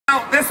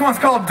This one's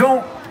called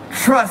Don't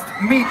Trust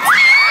Me.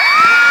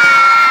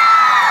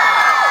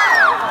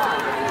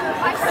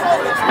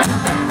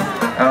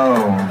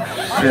 Oh,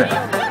 shit.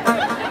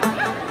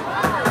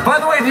 By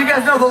the way, do you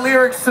guys know the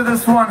lyrics to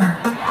this one? Can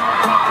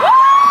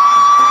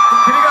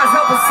you guys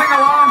help us sing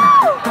along?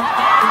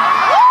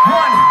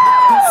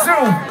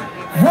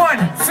 1,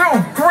 2,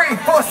 3,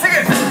 4, sing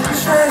it!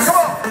 Come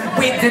on!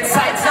 With the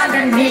tights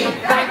underneath,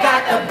 I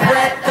got the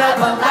breath of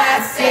a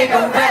last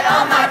cigarette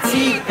on my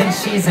teeth. And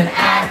she's an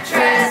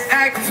actress,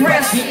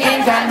 but she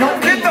ain't got no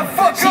meat. Get the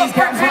fuck She's up,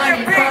 got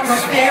money from her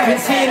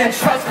parents in a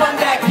trust fund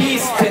that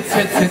keeps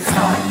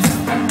tongue.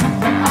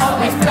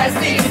 Always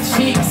plastic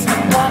cheeks,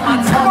 while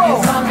my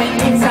tongue is on the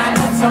inside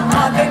of some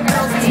other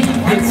girl's teeth.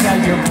 You tell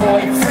your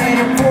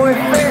boyfriend,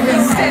 he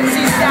says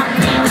he's not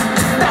me,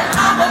 but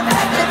I'm a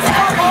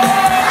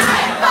vegetarian. I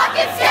ain't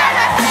fucking scared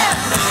of him.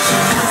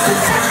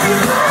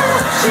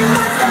 She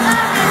wants to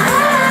love me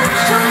more.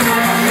 She'll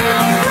never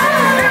leave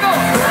me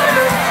alone.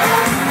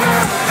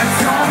 And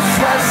don't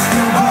trust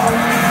no hoe,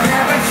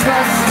 never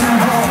trust no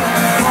hoe.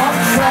 Won't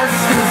trust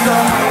the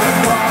hoe,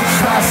 won't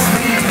trust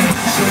me.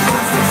 She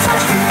wants to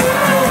touch me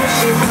more.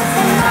 She wants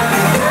to love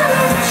me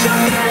more.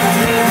 She'll never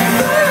leave me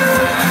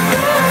alone.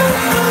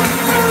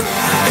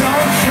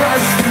 Don't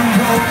trust no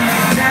hoe,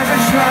 never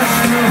trust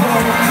no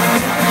hoe.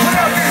 Put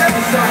up your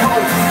hands, the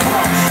hoe.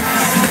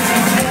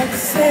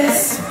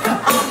 Texas,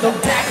 on the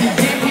back of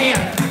your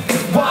hand.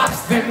 Watch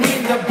them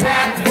in the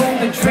bathroom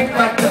and drink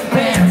like the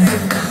bands.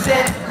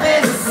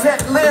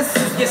 Set list,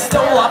 you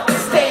stole off the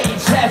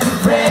stage. Have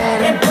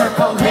red and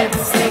purple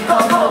lipstick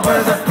all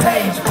over the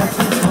page.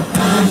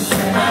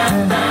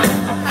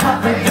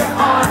 Cover your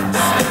arms,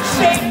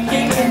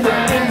 shaking in the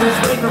fingers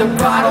with the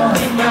bottle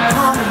in your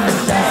palm.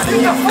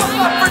 Sing the fuck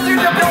up,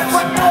 Virginia, don't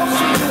what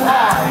bullshit you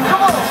are.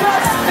 Come on,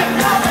 just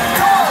another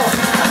go.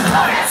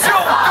 1, 2,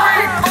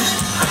 3.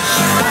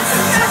 She wants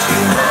to touch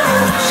me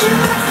more. She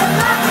wants to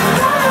love me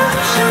more.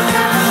 She'll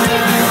never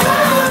leave me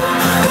alone.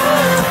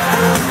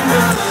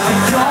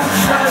 Don't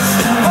trust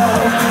the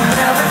hoe,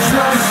 never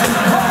trust the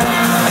hoe.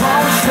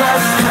 Won't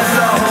trust the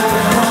hoe,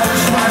 won't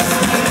trust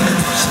me.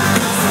 She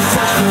wants to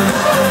touch me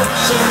more.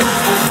 She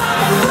wants to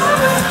love me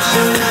more.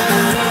 She'll never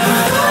leave me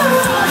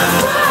alone.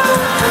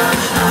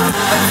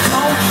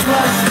 Don't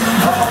trust the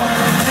hoe,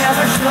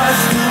 never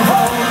trust the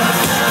hoe.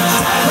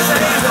 Put the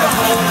hands up.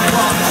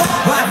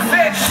 I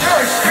said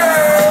shush,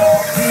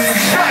 girl.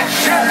 Shut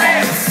your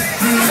lips.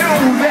 Do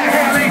the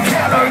Harry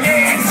Keller. You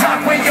ain't talk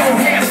with your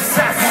hips. I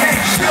said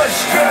shush,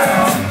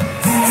 girl.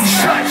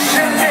 Shut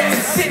your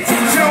lips.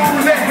 Do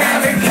the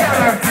Harry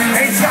Keller.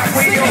 Ain't talk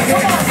with your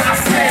hips. I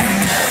said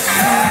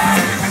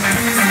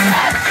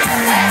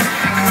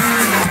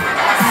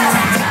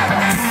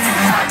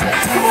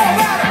come on,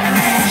 louder.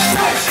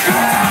 Shush,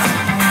 girl.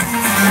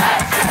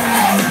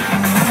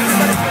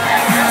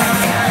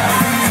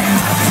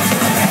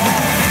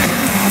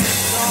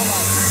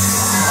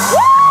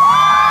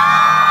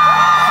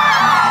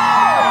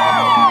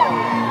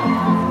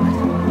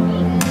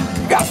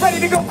 Ready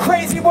to go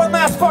crazy one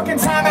last fucking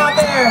time out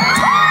there?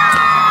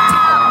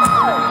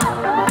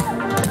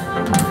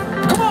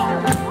 Come on!